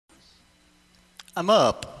I'm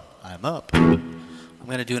up. I'm up. I'm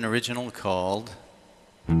going to do an original called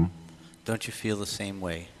Don't You Feel the Same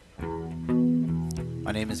Way.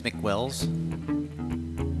 My name is Mick Wells.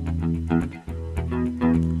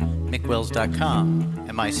 micwells.com.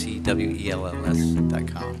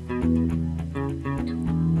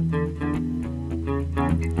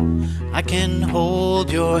 micwells.com. I can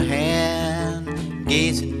hold your hand,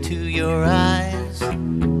 gaze into your eyes.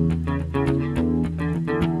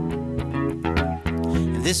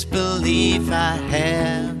 This belief I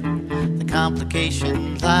have, the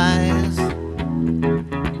complication lies.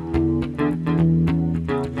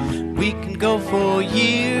 We can go for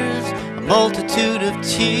years, a multitude of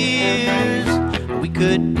tears. We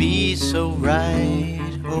could be so right,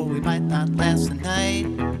 or we might not last the night.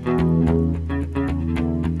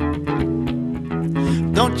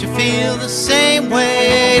 Don't you feel the same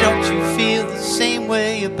way? Don't you feel the same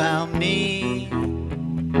way about me?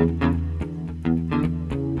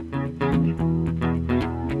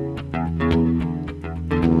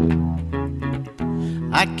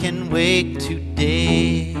 I can wake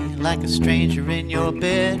today like a stranger in your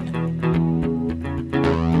bed.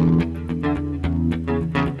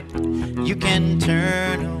 You can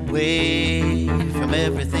turn away from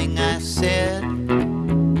everything I said.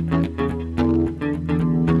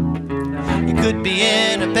 You could be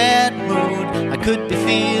in a bad mood, I could be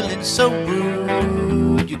feeling so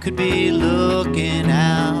rude. You could be looking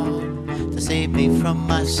out to save me from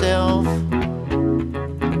myself.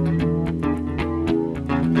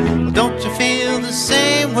 Don't you feel the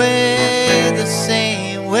same way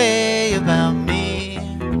about me?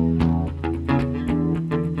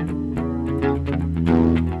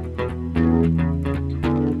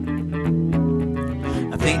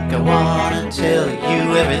 I think I wanna tell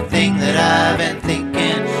you everything that I've been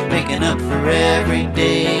thinking, making up for every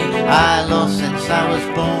day I lost since I was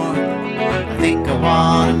born. I think I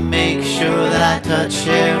wanna make sure that I touch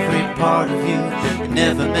every part of you and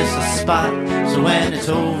never miss a spot. So when it's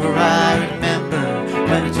over I remember,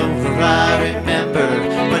 when it's over I remember,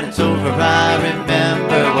 when it's over I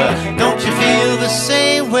remember. Well, don't you feel the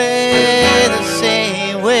same way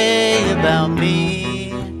about me?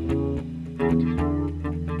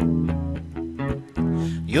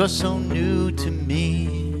 You're so new to me,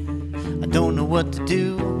 I don't know what to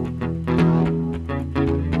do.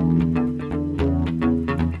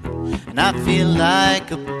 And I feel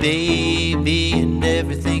like a baby and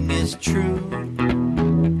everything is true.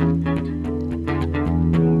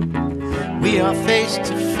 We are face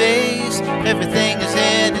to face, everything is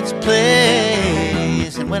in its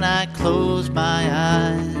place. And when I close my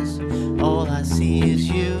eyes, all I see is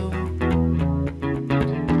you.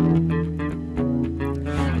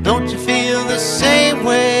 Don't you feel the same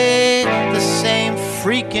way, the same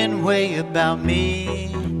freaking way about me?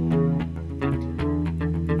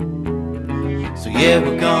 So yeah,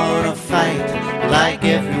 we're gonna fight like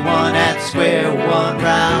everyone at square one,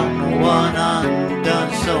 round one undone.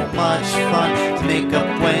 So much fun to make up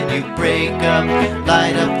when you break up,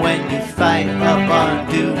 light up when you fight up,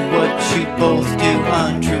 undo what you both do.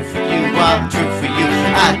 Untrue for you, I'm true for you,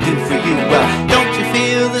 I do for you. Well, don't you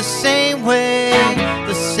feel the same way,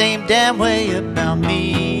 the same damn way about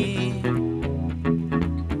me?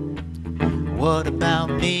 What about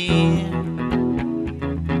me?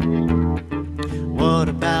 What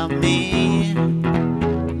about me?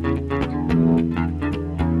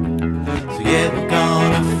 So yeah, we're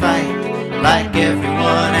gonna fight like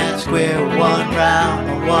everyone at square one,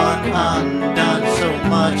 round one undone. So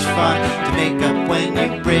much fun to make up when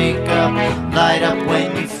you break up, light up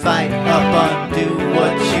when you fight up, undo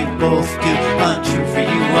what you both do. Untrue for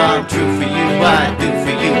you, I'm true for you, I do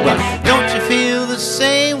for you. Don't you feel the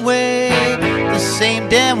same way, the same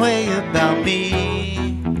damn way about me?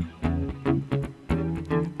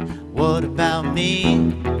 What about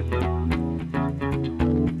me?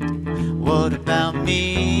 What about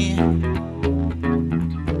me?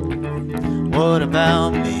 What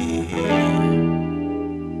about me?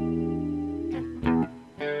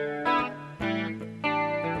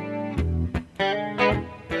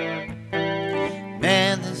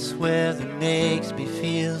 Man, this weather makes me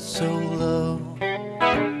feel so low.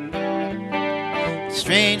 It's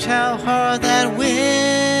strange how hard that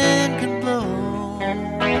wind can blow.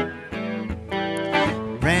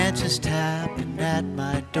 Branches tapping at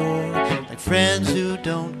my door, like friends who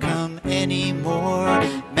don't come anymore.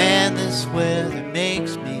 Man, this weather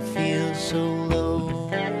makes me feel so low.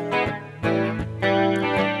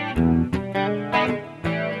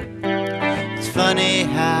 It's funny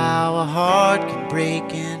how a heart can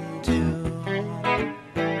break in two.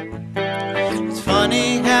 It's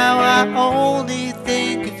funny how I only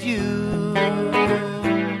think of you.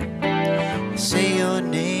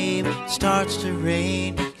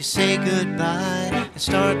 rain, you say goodbye and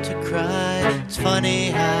start to cry. It's funny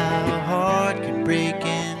how a heart can break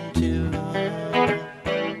in two.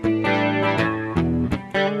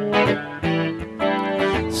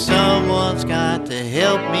 Someone's got to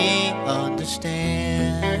help me understand.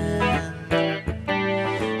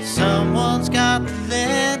 Someone's got to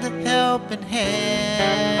lend a helping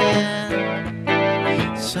hand.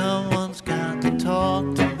 Someone's got to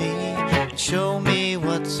talk to me and show me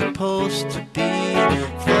what's supposed to be.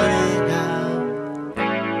 Funny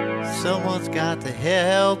how someone's got to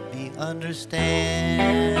help me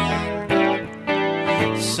understand.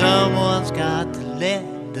 Someone's got to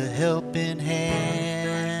lend a helping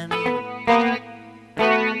hand.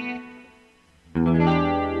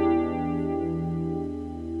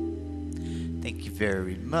 Thank you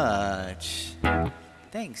very much.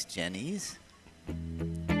 Thanks, Jennies.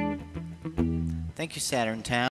 Thank you, Saturn Town.